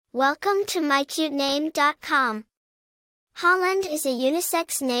Welcome to mycutename.com. Holland is a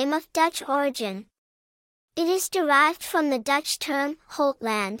unisex name of Dutch origin. It is derived from the Dutch term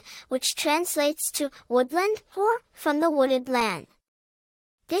Holland, which translates to woodland or from the wooded land.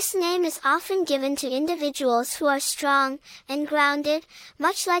 This name is often given to individuals who are strong and grounded,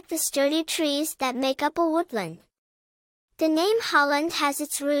 much like the sturdy trees that make up a woodland. The name Holland has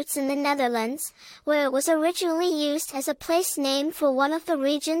its roots in the Netherlands, where it was originally used as a place name for one of the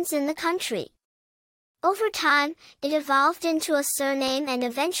regions in the country. Over time, it evolved into a surname and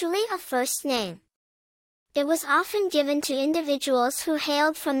eventually a first name. It was often given to individuals who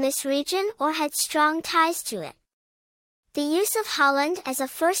hailed from this region or had strong ties to it. The use of Holland as a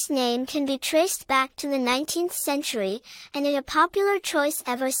first name can be traced back to the 19th century, and is a popular choice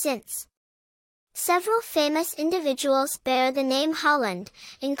ever since. Several famous individuals bear the name Holland,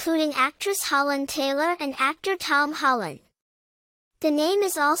 including actress Holland Taylor and actor Tom Holland. The name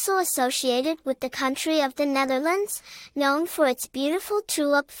is also associated with the country of the Netherlands, known for its beautiful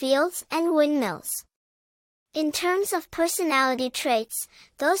tulip fields and windmills. In terms of personality traits,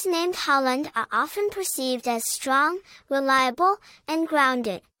 those named Holland are often perceived as strong, reliable, and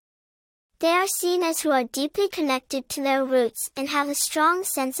grounded. They are seen as who are deeply connected to their roots and have a strong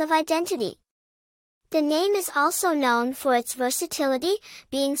sense of identity. The name is also known for its versatility,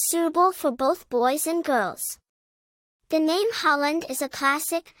 being suitable for both boys and girls. The name Holland is a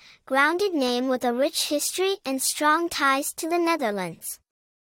classic, grounded name with a rich history and strong ties to the Netherlands.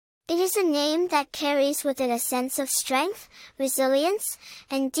 It is a name that carries with it a sense of strength, resilience,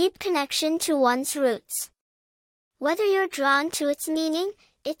 and deep connection to one's roots. Whether you're drawn to its meaning,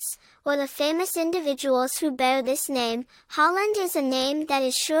 or the famous individuals who bear this name, Holland is a name that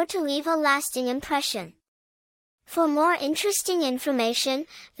is sure to leave a lasting impression. For more interesting information,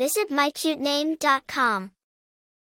 visit mycutename.com.